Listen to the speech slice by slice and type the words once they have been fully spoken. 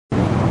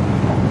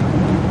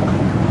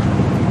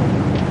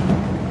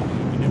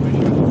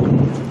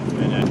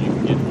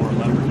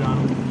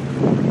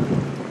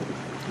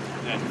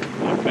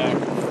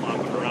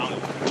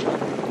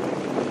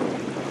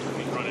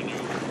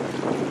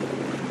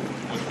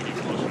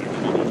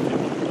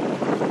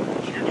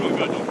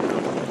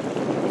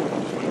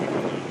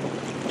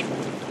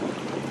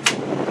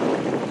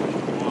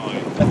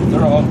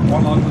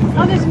one long one.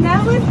 Oh, there's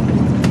another one?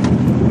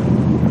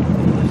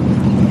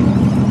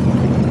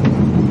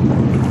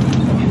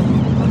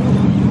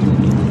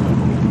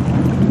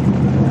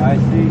 I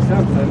see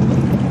something.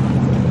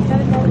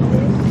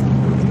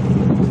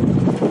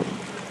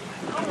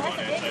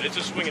 It's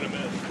a swing and a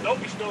miss. Nope,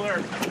 he's still there.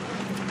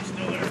 He's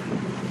still there.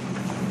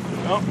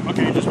 Oh,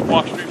 okay, just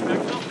walk straight back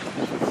now.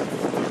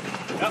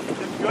 Yep,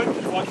 that's good.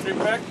 Just walk straight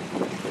back.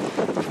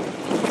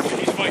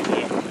 He's fighting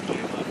you.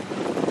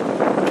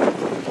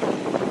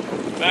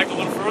 Back a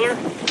little further.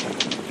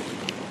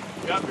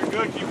 Yep, you're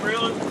good. Keep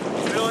reeling.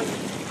 Keep reeling.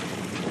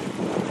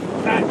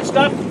 Ah,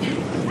 stop.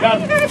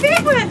 Got You got a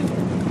big one.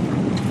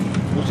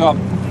 What's up?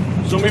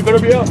 Somebody better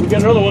be out. We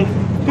got another one.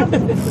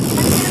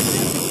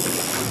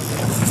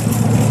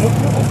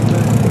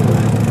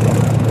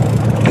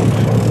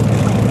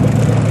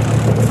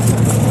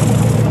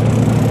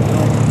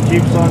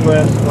 Keep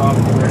sunglasses off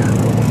the ground.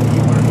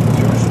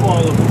 Too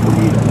small of a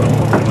breed.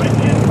 Right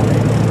hand.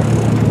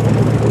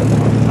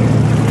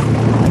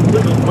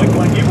 Mike,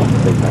 want to keep him?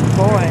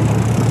 Boy,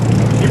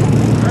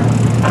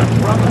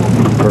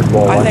 First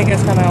ball. I think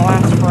it's gonna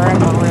last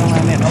forever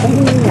reeling it.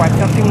 Oh, I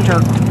felt him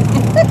jerk.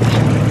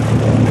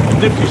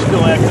 Nipsey's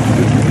still active.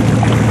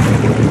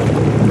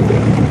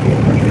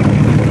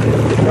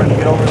 Trying to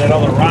get over that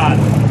other rod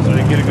so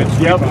they can get a good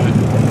sweep on it.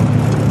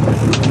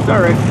 It's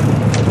all right.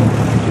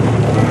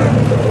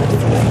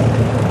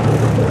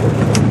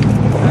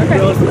 Okay.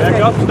 Reeling, back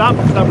up, stop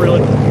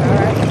reeling.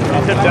 Alright.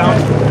 I'll tip down.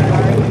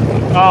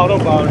 Oh, no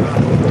bother.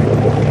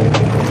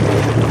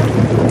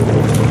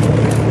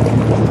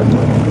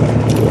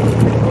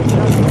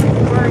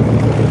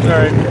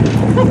 Sorry.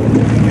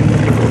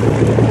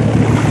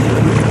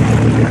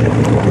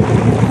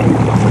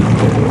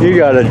 You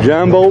got a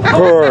jumbo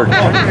perch.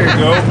 Oh, there you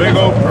go, big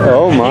old perch.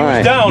 Oh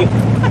my.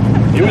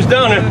 He was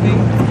down there.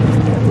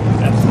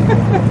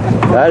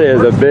 That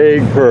is a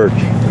big perch.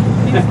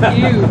 He's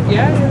cute.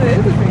 Yeah, it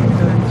is a big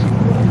perch.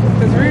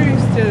 Because we're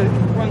used to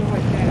ones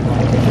like that.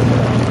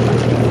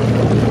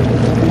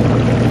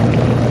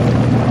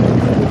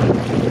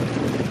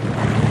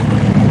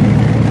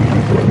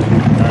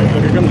 Alright, so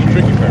here comes the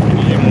tricky part.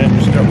 You're gonna have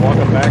to start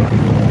walking back.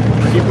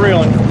 Keep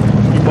reeling.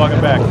 Keep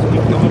walking back.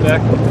 Keep coming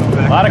back.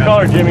 A lot of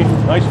color, Jimmy.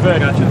 Nice fish.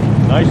 Gotcha.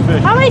 Nice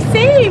fish. Oh, I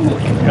see him.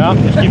 Yeah,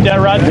 just keep that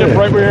rod tip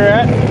right where you're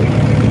at.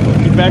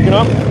 Keep backing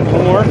up.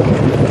 One more.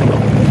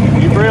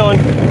 Keep reeling.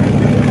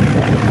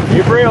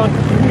 Keep reeling.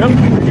 Yep,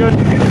 you're good.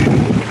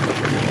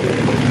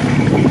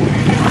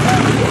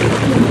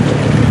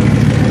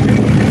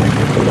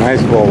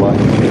 Nice walleye.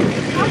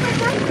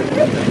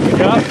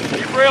 Yeah,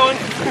 keep reeling.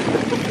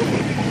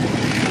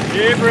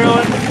 Keep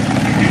reeling.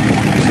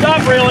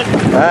 Stop reeling.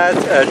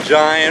 That's a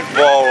giant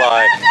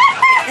walleye.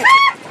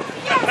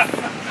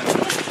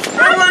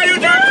 Where were you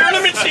during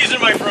tournament season,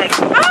 my friend?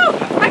 Oh,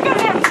 I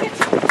gotta have a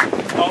picture.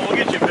 Oh, we'll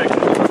get you a picture.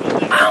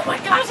 Oh my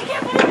gosh, I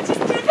can't believe I just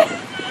did that.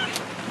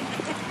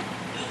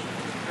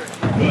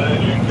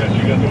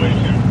 You got the way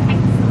too.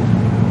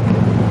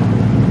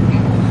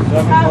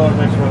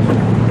 Next one.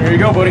 There you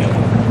go, buddy.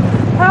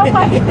 Oh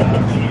my gosh.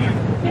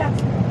 Yeah.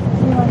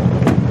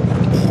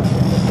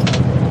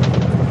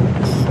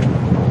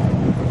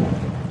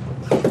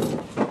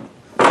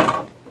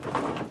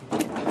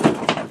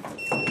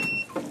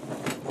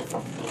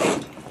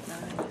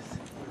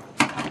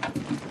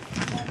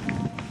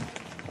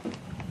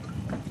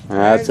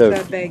 That's There's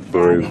a the big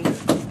brute. daddy.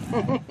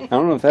 I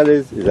don't know if that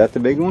is that the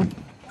big one?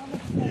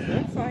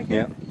 Looks like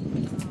Yeah. it.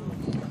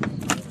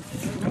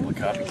 A couple of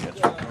copycats.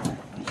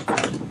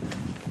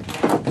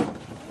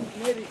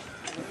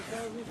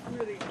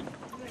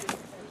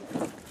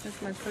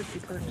 That's my perchy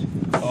perch.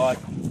 Oh,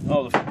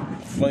 the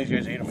one of these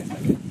guys ate them, I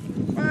think.